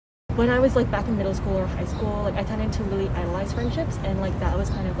when I was like back in middle school or high school, like I tended to really idolize friendships, and like that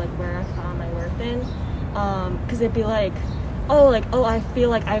was kind of like where I found my worth in, because it'd be like, oh, I feel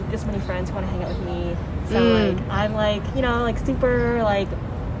like I have this many friends who want to hang out with me, so like I'm like, you know, like super like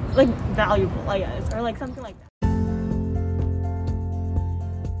valuable, I guess, or like something like that.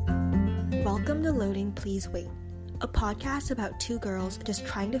 Welcome to Loading Please Wait, a podcast about two girls just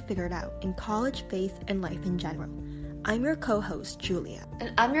trying to figure it out in college, faith, and life in general. I'm your co-host, Julia.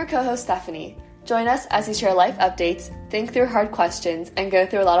 And I'm your co-host, Stephanie. Join us as we share life updates, think through hard questions, and go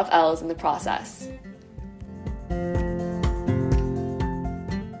through a lot of L's in the process.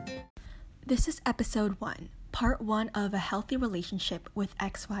 This is episode 1, part 1 of A Healthy Relationship with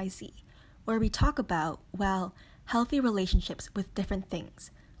XYZ, where we talk about, well, healthy relationships with different things,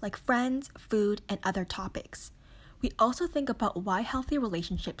 like friends, food, and other topics. We also think about why healthy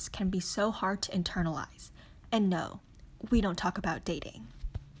relationships can be so hard to internalize. And no, we don't talk about dating.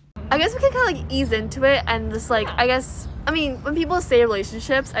 I guess we can kind of like ease into it and just like, I guess, I mean, when people say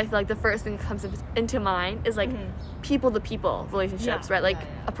relationships, I feel like the first thing that comes into mind is like people-to-people relationships, right? Like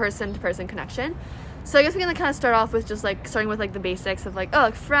a person-to-person connection. So I guess we can kind of start off with just like starting with like the basics of like, oh,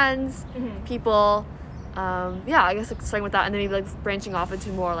 like friends, people, I guess like starting with that and then maybe like branching off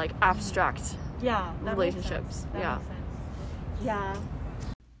into more like abstract relationships. Yeah.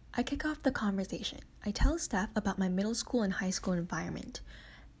 I kick off the conversation. I tell Steph about my middle school and high school environment,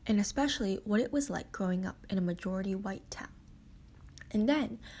 and especially what it was like growing up in a majority white town. And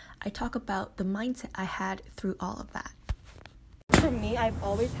then I talk about the mindset I had through all of that. For me, I've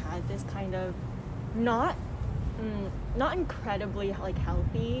always had this kind of not incredibly like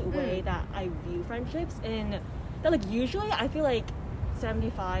healthy way that I view friendships, and that like usually I feel like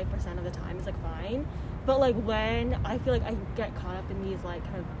 75% of the time is like fine, but like when I feel like I get caught up in these like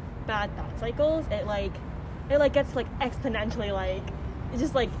kind of bad thought cycles, it gets like exponentially like it's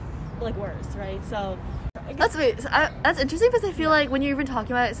just like worse, right? So that's interesting because I feel like when you're even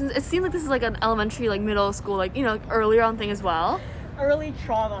talking about it, since it seems like this is like an elementary, like middle school, like, you know, earlier on thing as well. Early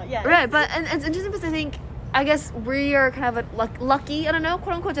trauma, yeah. Right, but and it's interesting because I think, I guess we are kind of a lucky, I don't know,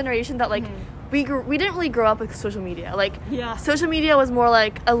 quote unquote generation that like we didn't really grow up with social media. Like social media was more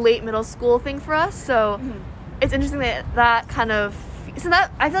like a late middle school thing for us. So it's interesting that kind of, so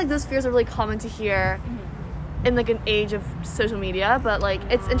that I feel like those fears are really common to hear in like an age of social media, but like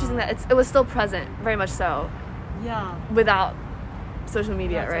it's interesting that it was still present, very much so. Yeah. Without social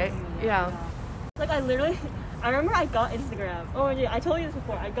media, right? Social media, Like I remember I got Instagram. Oh yeah, I told you this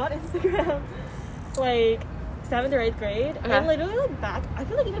before. I got Instagram like 7th or 8th grade, and literally like back, I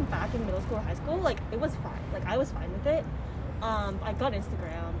feel like even back in middle school or high school, like it was fine. Like I was fine with it. I got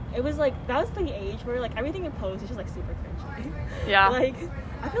Instagram. It was like that was the age where like everything you post is just like super cringy. Yeah. Like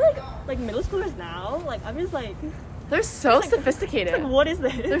I feel like middle schoolers now, like I'm just like they're so sophisticated. Like, what is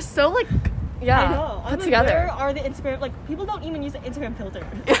this? They're so like I know. Put together. Where are the Instagram, like people don't even use the Instagram filter.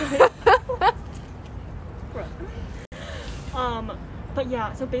 But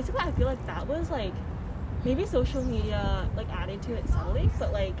yeah, so basically I feel like that was like maybe social media like added to it subtly,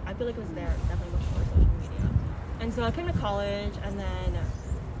 but like I feel like it was there definitely before social media. And so I came to college, and then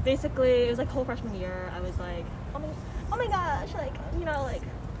basically it was like whole freshman year I was like, oh my gosh, like, you know, like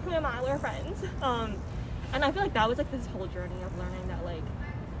who am I? We're friends. And I feel like that was like this whole journey of learning that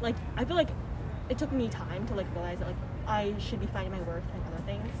like I feel like it took me time to like realize that like I should be finding my worth in other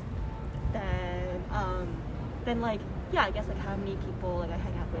things than like I guess like how many people like I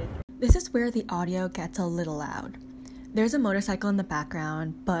hang out with. This is where the audio gets a little loud. There's a motorcycle in the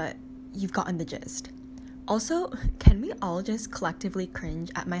background, but you've gotten the gist. Also, can we all just collectively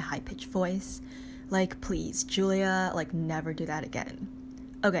cringe at my high-pitched voice? Like, please, Julia, like, never do that again.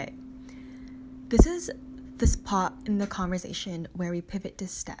 Okay, this is the spot in the conversation where we pivot to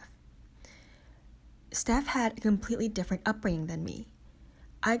Steph. Steph had a completely different upbringing than me.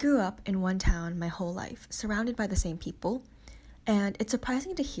 I grew up in one town my whole life, surrounded by the same people, and it's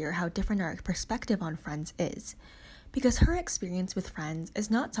surprising to hear how different our perspective on friends is, because her experience with friends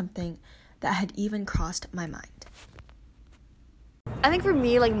is not something that had even crossed my mind. I think for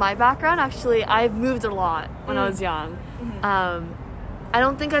me, like my background, actually, I've moved a lot when I was young. I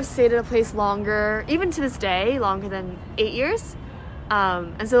don't think I've stayed at a place longer, even to this day, longer than 8 years.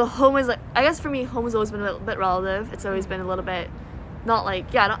 And so home is like, I guess for me, home has always been a little bit relative. It's always been a little bit, not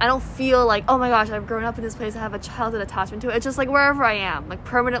like, I don't feel like, oh my gosh, I've grown up in this place, I have a childhood attachment to it. It's just like wherever I am, like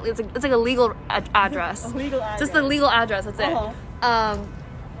permanently, it's like a legal address. A legal address. Just the legal address, that's it.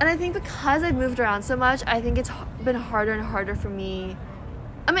 And I think because I've moved around so much, I think it's been harder and harder for me.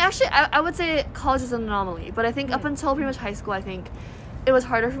 I mean, actually, I would say college is an anomaly, but I think up until pretty much high school, I think it was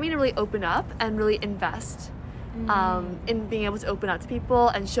harder for me to really open up and really invest in being able to open up to people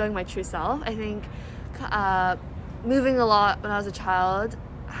and showing my true self. I think moving a lot when I was a child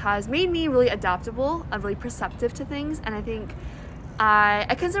has made me really adaptable and really perceptive to things, and I think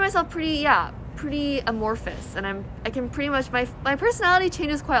I consider myself pretty amorphous, and I can pretty much, my personality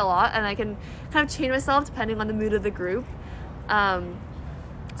changes quite a lot, and I can kind of change myself depending on the mood of the group.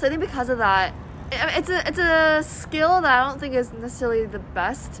 So I think because of that, it's a skill that I don't think is necessarily the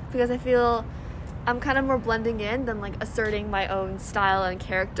best, because I feel I'm kind of more blending in than like asserting my own style and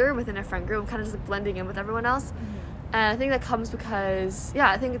character within a friend group. I'm kind of just like blending in with everyone else. And I think that comes because,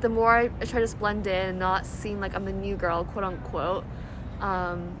 I think the more I try to just blend in and not seem like I'm the new girl, quote unquote,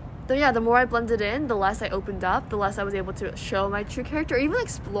 the more I blended in, the less I opened up, the less I was able to show my true character, or even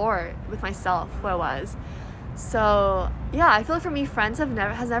explore with myself who I was. So I feel like for me, friends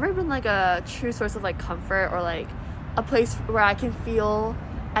has never been like a true source of like comfort, or like a place where I can feel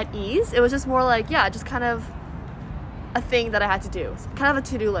at ease. It was just more like, just kind of a thing that I had to do, kind of a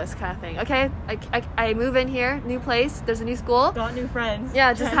to-do list kind of thing. Okay, I move in here, new place, there's a new school, got new friends,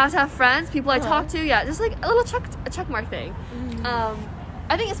 just have to have friends, people I talk to, just like a little check mark thing.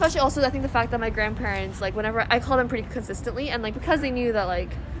 I think especially also, I think the fact that my grandparents, like whenever I call them pretty consistently, and like because they knew that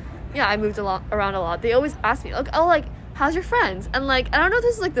like I moved around a lot, they always ask me like, oh, like how's your friends, and like I don't know if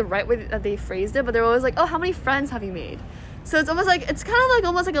this is like the right way that they phrased it, but they're always like, oh, how many friends have you made? So it's almost like, it's kind of like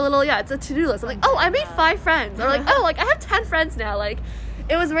almost like a little, it's a to-do list. I'm like, oh, I made 5 friends. Or like, oh, like I have 10 friends now. Like,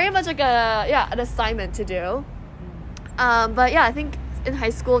 it was very much like an assignment to do. But I think in high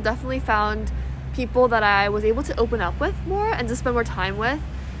school, definitely found people that I was able to open up with more and just spend more time with.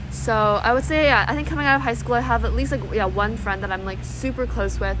 So I would say, I think coming out of high school, I have at least like, one friend that I'm like super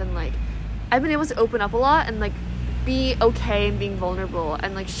close with. And like, I've been able to open up a lot and like be okay and being vulnerable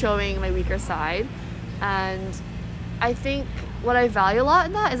and like showing my weaker side. And I think what I value a lot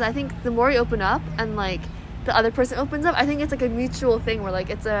in that is, I think the more you open up and like the other person opens up, I think it's like a mutual thing where like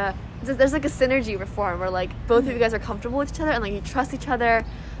there's like a synergy reform where like both of you guys are comfortable with each other and like you trust each other.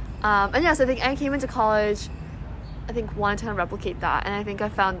 So I think I came into college, I think wanted to kind of replicate that, and I think I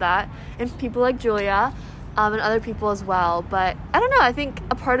found that in people like Julia, and other people as well. But I don't know, I think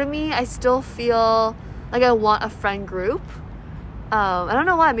a part of me, I still feel like I want a friend group. I don't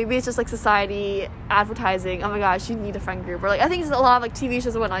know why. Maybe it's just like society advertising, oh my gosh, you need a friend group. Or like, I think it's a lot of like TV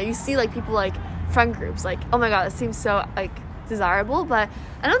shows and whatnot, you see like people like friend groups, like, oh my god, it seems so like desirable. But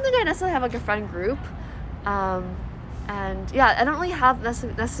I don't think I necessarily have like a friend group. I don't really have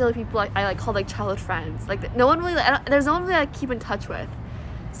necessarily people like I like call like childhood friends. Like no one really, there's no one really I keep in touch with.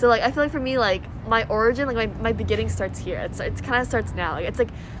 So like I feel like for me, like my origin, like my beginning starts here. It's kind of starts now. Like it's like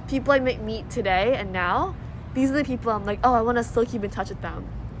people I meet today and now. These are the people I'm like, oh, I want to still keep in touch with them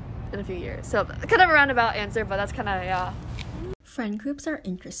in a few years. So kind of a roundabout answer, but that's kind of, Friend groups are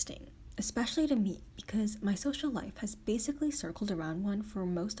interesting, especially to me, because my social life has basically circled around one for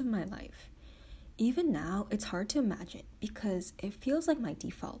most of my life. Even now, it's hard to imagine because it feels like my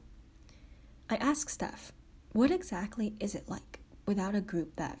default. I asked Steph, what exactly is it like without a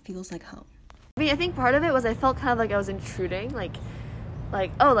group that feels like home? I mean, I think part of it was I felt kind of like I was intruding, like I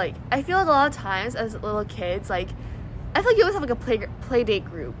feel like a lot of times as little kids, like I feel like you always have like a play date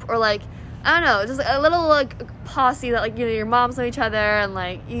group, or like I don't know, just like a little like posse that like your moms know each other and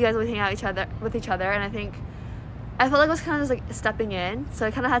like you guys would hang out with each other. And I felt like I was kind of just like stepping in, so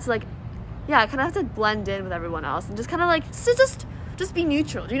I kind of had to like I kind of had to blend in with everyone else and just kind of like just be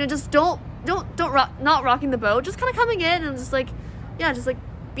neutral, just not rocking the boat, just kind of coming in and just like just like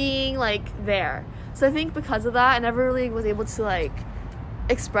being like there. So I think because of that, I never really was able to like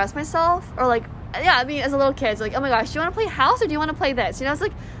express myself, or like I mean as a little kid, it's like, oh my gosh, do you want to play house or do you want to play this? It's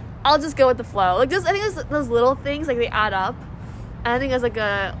like I'll just go with the flow. Like just I think those little things, like they add up. And I think as like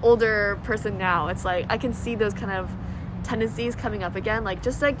a older person now, it's like I can see those kind of tendencies coming up again, like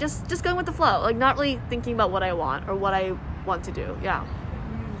just going with the flow, like not really thinking about what I want or what I want to do.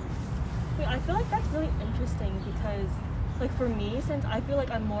 Wait, I feel like that's really interesting because like for me, since I feel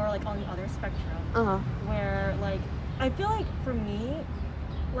like I'm more like on the other spectrum, where like I feel like for me,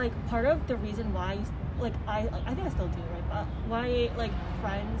 like part of the reason why I think I still do, right? But why like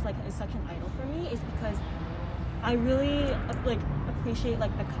friends like is such an idol for me is because I really like appreciate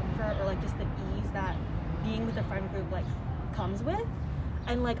like the comfort or like just the ease that being with a friend group like comes with.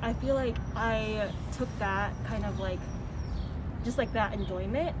 And like I feel like I took that kind of like just like that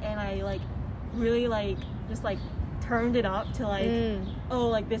enjoyment and I like really like just like turned it up to like oh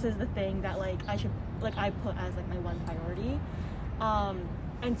like this is the thing that like I should like I put as like my one priority.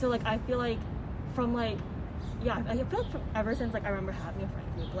 And so like I feel like from like I feel like ever since like I remember having a friend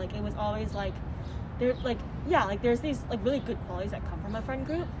group, like it was always like there like like there's these like really good qualities that come from a friend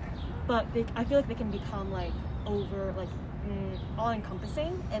group, but I feel like they can become like over like all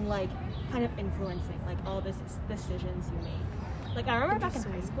encompassing and like kind of influencing like all the decisions you make. Like I remember back in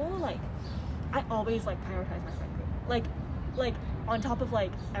high school, like I always like prioritized my friend group, like on top of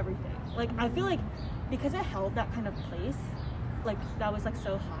like everything. Like I feel like because it held that kind of place, like that was like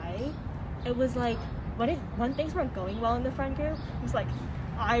so high, it was like when things weren't going well in the friend group, it was like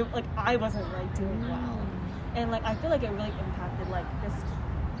I wasn't like doing well, and like I feel like it really impacted like just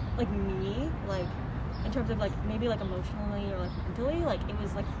like me, like in terms of like maybe like emotionally or like mentally, like it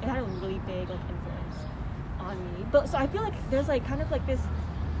was like it had a really big like influence on me. But so I feel like there's like kind of like this,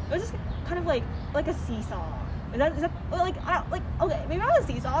 it was just kind of like a seesaw. Is that like okay, maybe not a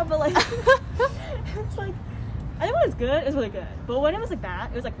seesaw, but like it's like I think when it's good, it's really good. But when it was like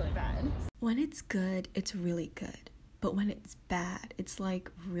bad, it was like really bad. When it's good, it's really good. But when it's bad, it's like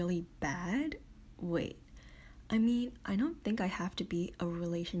really bad? Wait. I mean, I don't think I have to be a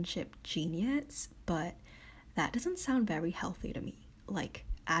relationship genius, but that doesn't sound very healthy to me. Like,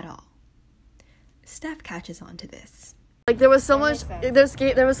 at all. Steph catches on to this. Like there was so much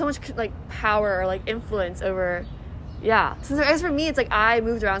like power or like influence over, yeah. So as for me, it's like I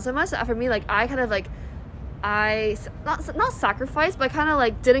moved around so much that for me, like I kind of like I not sacrificed, but I kind of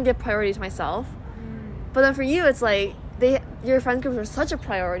like didn't give priority to myself. But then for you, it's like your friend groups were such a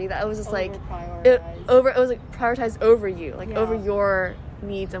priority that it was just like it was like prioritized over you, like over your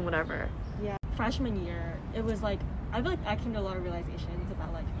needs and whatever. Yeah, freshman year, it was like I feel like I came to a lot of realizations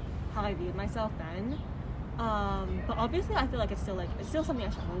about like how I viewed myself then. But obviously I feel like it's still something I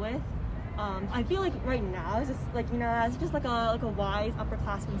struggle with. I feel like right now it's just like, you know, as just like a wise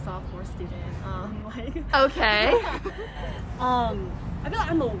upperclassman sophomore student. Like okay. I feel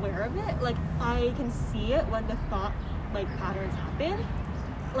like I'm aware of it. Like I can see it when the thought like patterns happen.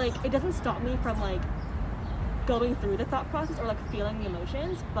 Like it doesn't stop me from like going through the thought process or like feeling the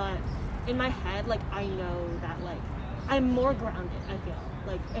emotions, but in my head, like I know that like I'm more grounded, I feel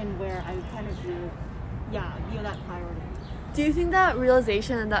like, in where I kind of view that priority. Do you think that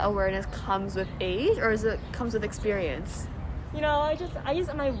realization and that awareness comes with age, or comes with experience? You know, I just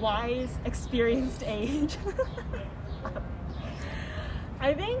at my wise, experienced age.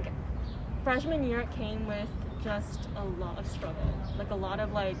 I think freshman year it came with just a lot of struggle, like a lot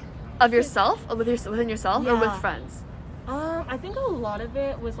of like of yourself, or within yourself, or with friends. I think a lot of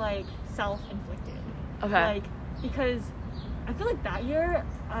it was like self-inflicted. Okay. Like because I feel like that year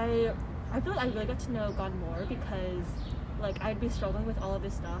I feel like I really got to know God more because like I'd be struggling with all of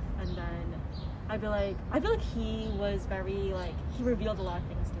this stuff, and then I'd be like, I feel like he was very like, he revealed a lot of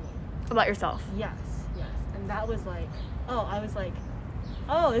things to me About yourself. Yes, and that was like, I was like,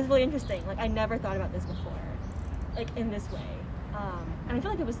 this is really interesting, like I never thought about this before, like in this way, and I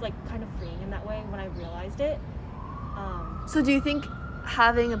feel like it was like kind of freeing in that way when I realized it. So do you think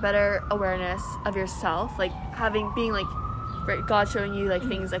having a better awareness of yourself, like being like God showing you like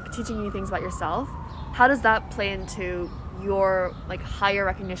things, like teaching you things about yourself, how does that play into your like higher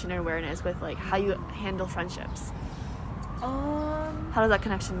recognition and awareness with like how you handle friendships? How does that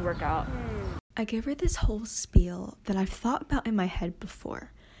connection work out? I give her this whole spiel that I've thought about in my head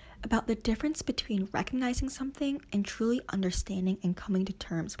before, about the difference between recognizing something and truly understanding and coming to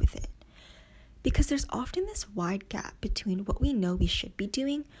terms with it. Because there's often this wide gap between what we know we should be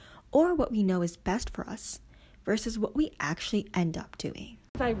doing or what we know is best for us versus what we actually end up doing.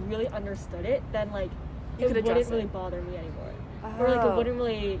 If I really understood it, then like it wouldn't really bother me anymore. Or like it wouldn't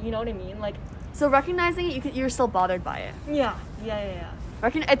really, you know what I mean? Like, so recognizing it, you're still bothered by it. Yeah.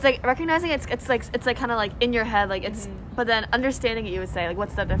 It's like recognizing it's like kind of like in your head, like it's, but then understanding it, you would say like,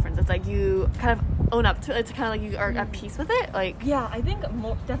 what's the difference? It's like you kind of own up to it. It's kind of like you are at peace with it. Like, yeah, I think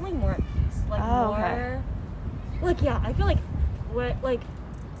definitely more at peace. Like more, like I feel like what like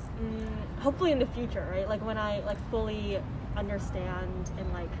hopefully in the future, right? Like when I like fully understand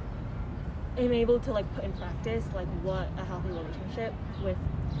and like am able to like put in practice like what a healthy relationship with,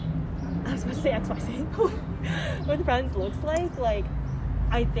 I was supposed to say XYZ with friends looks like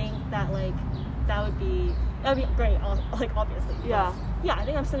I think that like that'd be great, like obviously. Yeah. But, I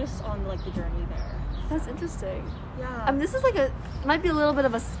think I'm still just on like the journey there. That's interesting. Yeah. I mean, this is like might be a little bit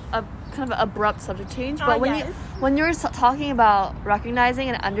of a kind of an abrupt subject change, but when you're talking about recognizing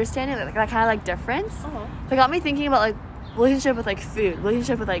and understanding that kind of like difference, it got me thinking about like relationship with like food,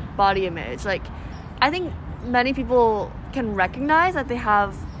 relationship with like body image. Like, I think many people can recognize that they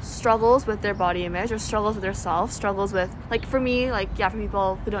have struggles with their body image or struggles with their self, struggles with, like, for me, like, for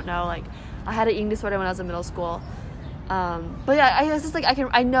people who don't know, like, I had an eating disorder when I was in middle school. But yeah, I guess it's like I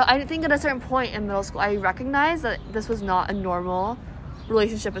think at a certain point in middle school I recognized that this was not a normal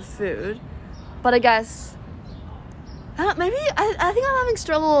relationship with food. But I guess maybe I think I'm having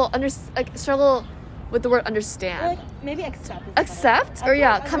struggle with the word Or understand. like maybe accept. Is Accept? better. Or,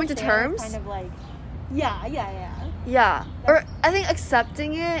 yeah, Like, coming to understand is terms? Kind of like, yeah. Yeah. Or I think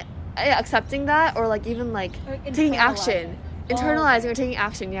accepting that, or like even like Or taking internalize action. it. Internalizing okay. or taking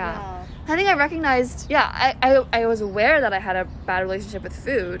action, yeah. Yeah. I think I recognized, I was aware that I had a bad relationship with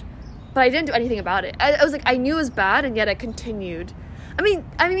food, but I didn't do anything about it. I was like, I knew it was bad, and yet I continued. I mean,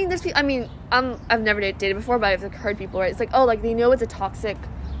 there's people, I've never dated before, but I've like, heard people, right? It's like, oh, like they know it's a toxic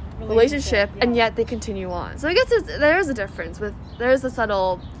relationship, and yeah. yet they continue on. So I guess there is a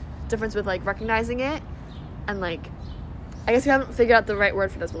subtle difference with like recognizing it, and like, I guess we haven't figured out the right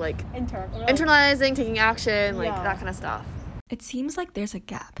word for this, but like internalizing, taking action, like Yeah. that kind of stuff. It seems like there's a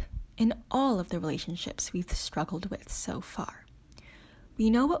gap in all of the relationships we've struggled with so far. We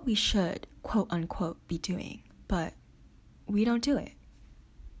know what we should, quote unquote, be doing, but we don't do it.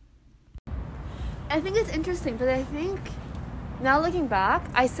 I think it's interesting, but I think now looking back,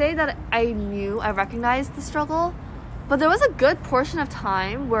 I say that I recognized the struggle, but there was a good portion of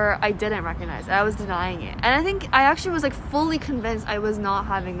time where I didn't recognize it. I was denying it. And I think I actually was like fully convinced I was not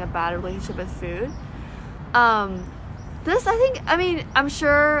having a bad relationship with food. I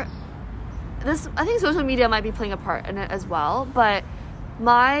think social media might be playing a part in it as well, but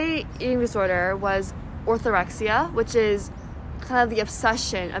my eating disorder was orthorexia, which is kind of the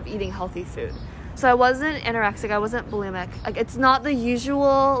obsession of eating healthy food. So I wasn't anorexic, I wasn't bulimic. Like, it's not the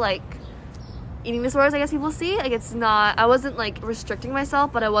usual, like, eating disorders I guess people see. Like, it's not, I wasn't, like, restricting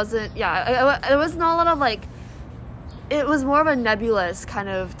myself, but I wasn't, it was not a lot of, like, it was more of a nebulous kind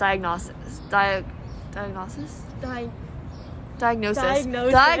of diagnosis. Diagnosis. Oh,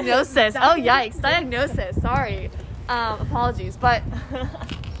 yikes. Diagnosis. Sorry. Apologies. But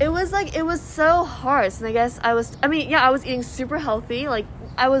it was so hard. And I guess I was eating super healthy. Like,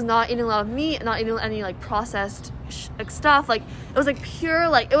 I was not eating a lot of meat, not eating any, like, processed stuff. Like, it was, like, pure,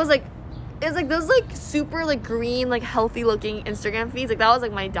 like, it was like those, like, super, like, green, like, healthy looking Instagram feeds. Like, that was,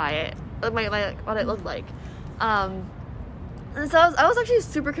 like, my diet. Like, my what it looked like. And so I was actually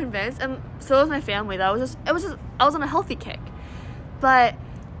super convinced, and so was my family, that I was on a healthy kick. But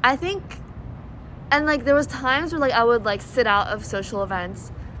I think, and like there was times where like I would like sit out of social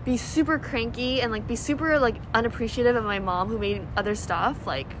events, be super cranky, and like be super like unappreciative of my mom who made other stuff,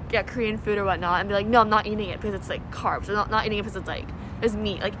 like Korean food or whatnot, and be like, no, I'm not eating it because it's like carbs, or not eating it because it's like there's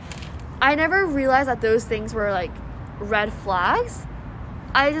meat. Like, I never realized that those things were like red flags.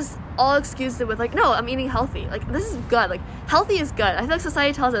 I just all excused it with like, no, I'm eating healthy. Like, this is good. Like, healthy is good. I feel like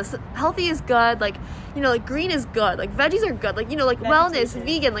society tells us healthy is good. Like, you know, like green is good. Like, veggies are good. Like, you know, like wellness,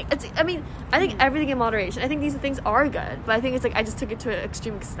 vegan. Like, it's, I mean, I think everything in moderation. I think these things are good, but I think it's like I just took it to an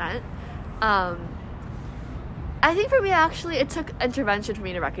extreme extent. I think for me, actually, it took intervention for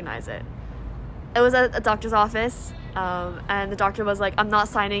me to recognize it. It was at a doctor's office, and the doctor was like, I'm not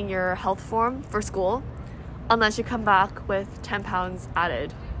signing your health form for school unless you come back with 10 pounds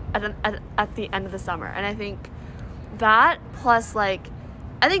added at the end of the summer. And I think that plus like,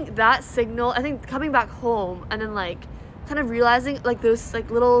 I think that signal, I think coming back home and then like kind of realizing like those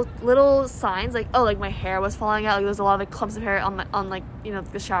like little signs, like, oh, like my hair was falling out, like there was a lot of like clumps of hair on like, you know,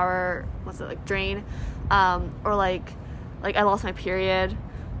 the shower, drain, or like I lost my period.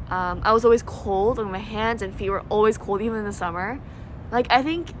 I was always cold, and my hands and feet were always cold even in the summer. Like, I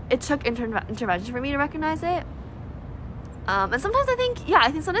think it took intervention for me to recognize it. And sometimes I think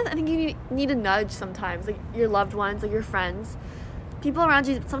you need a nudge sometimes. Like, your loved ones, like your friends. People around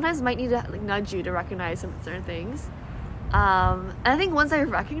you sometimes might need to like nudge you to recognize some certain things. And I think once I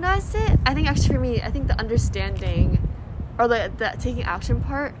recognized it, I think actually for me, I think the understanding or the taking action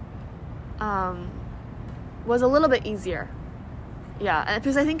part was a little bit easier. Yeah, and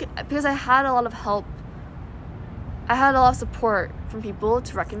because I had a lot of help, I had a lot of support from people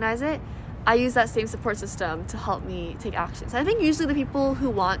to recognize it, I use that same support system to help me take action. So I think usually the people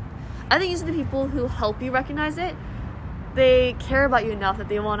who help you recognize it, they care about you enough that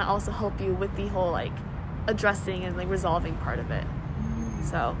they want to also help you with the whole like addressing and like resolving part of it.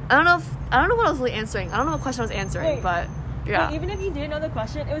 So I don't know what I was really answering. I don't know what question I was answering, but yeah. But even if you didn't know the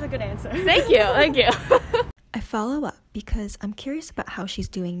question, it was a good answer. Thank you. I follow up because I'm curious about how she's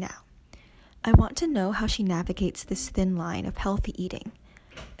doing now. I want to know how she navigates this thin line of healthy eating,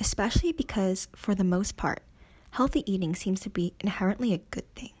 especially because, for the most part, healthy eating seems to be inherently a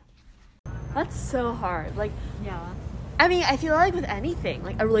good thing. That's so hard. Like, Yeah. I mean, I feel like with anything,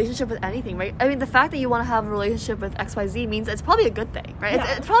 like a relationship with anything, right? I mean, the fact that you want to have a relationship with XYZ means it's probably a good thing, right?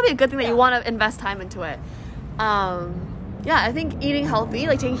 Yeah. It's probably a good thing that you want to invest time into it. Yeah, I think eating healthy,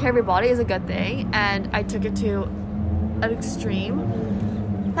 like taking care of your body is a good thing, and I took it to an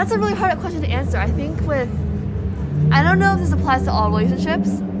extreme. That's a really hard question to answer. I think I don't know if this applies to all relationships,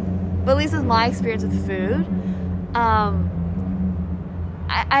 but at least with my experience with food, I'm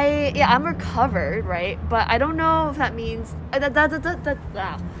recovered, right? But I don't know if that means that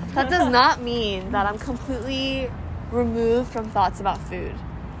does not mean that I'm completely removed from thoughts about food.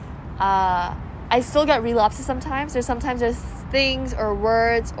 I still get relapses sometimes. There's things or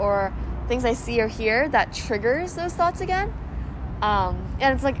words or things I see or hear that triggers those thoughts again. And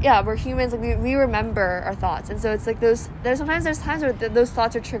it's like, yeah, we're humans, like we remember our thoughts, and so it's like there's times where those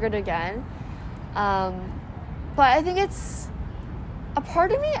thoughts are triggered again. But I think it's a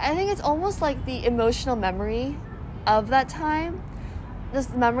part of me. I think it's almost like the emotional memory of that time, this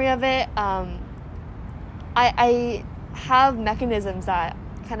memory of it. I have mechanisms that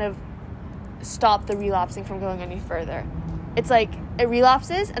kind of stop the relapsing from going any further. It's like it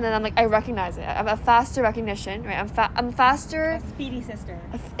relapses, and then I'm like, I recognize it. I have a faster recognition, right? I'm faster. A speedy sister.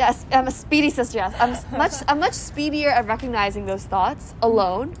 Yes, I'm a speedy sister. Yes, I'm much speedier at recognizing those thoughts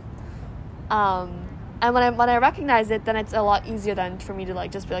alone. And when I recognize it, then it's a lot easier then for me to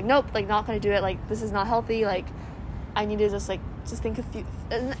like just be like, nope, like not gonna do it. Like this is not healthy. Like I need to just think a few.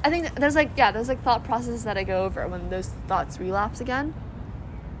 And I think there's thought processes that I go over when those thoughts relapse again.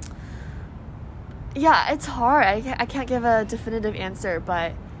 Yeah, it's hard. I can't give a definitive answer,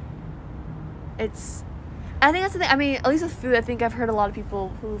 but I think that's the thing. I mean, at least with food, I think I've heard a lot of people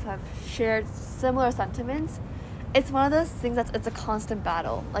who have shared similar sentiments. It's one of those things it's a constant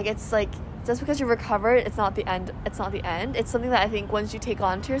battle. Like it's like just because you're recovered, it's not the end. It's not the end. It's something that I think once you take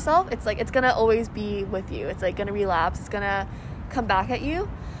on to yourself, it's like it's gonna always be with you. It's like gonna relapse. It's gonna come back at you.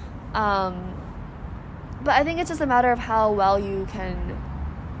 But I think it's just a matter of how well you can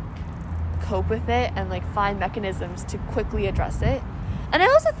cope with it and like find mechanisms to quickly address it. And I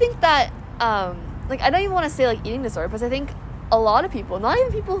also think that like I don't even want to say like eating disorder, because I think a lot of people, not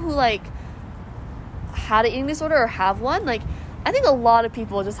even people who like had an eating disorder or have one, like I think a lot of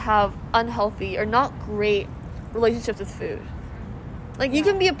people just have unhealthy or not great relationships with food. Like you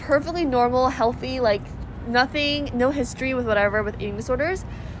can be a perfectly normal, healthy, like no history with eating disorders,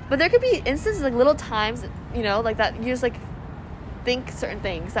 but there could be instances, like little times, you know, like that you just like think certain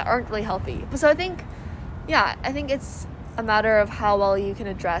things that aren't really healthy. So I think it's a matter of how well you can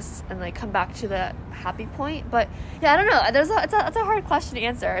address and like come back to the happy point. But yeah, I don't know. It's a hard question to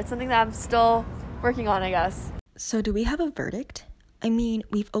answer. It's something that I'm still working on, I guess. So do we have a verdict? I mean,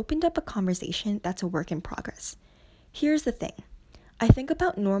 we've opened up a conversation that's a work in progress. Here's the thing. I think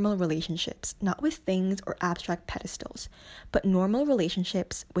about normal relationships, not with things or abstract pedestals, but normal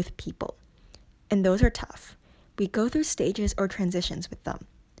relationships with people. And those are tough. We go through stages or transitions with them.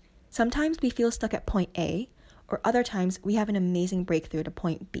 Sometimes we feel stuck at point A, or other times we have an amazing breakthrough to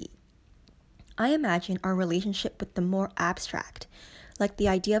point B. I imagine our relationship with the more abstract, like the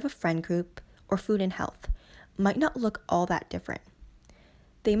idea of a friend group or food and health, might not look all that different.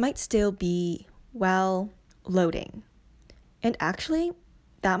 They might still be, well, loading. And actually,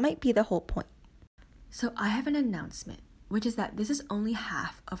 that might be the whole point. So I have an announcement, which is that this is only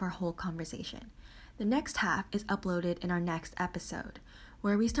half of our whole conversation. The next half is uploaded in our next episode,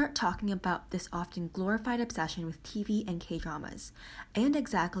 where we start talking about this often glorified obsession with TV and K-dramas, and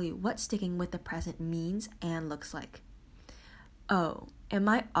exactly what sticking with the present means and looks like. Oh, and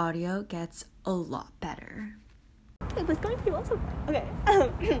my audio gets a lot better. It was going to be also okay.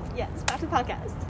 Yes, back to the podcast.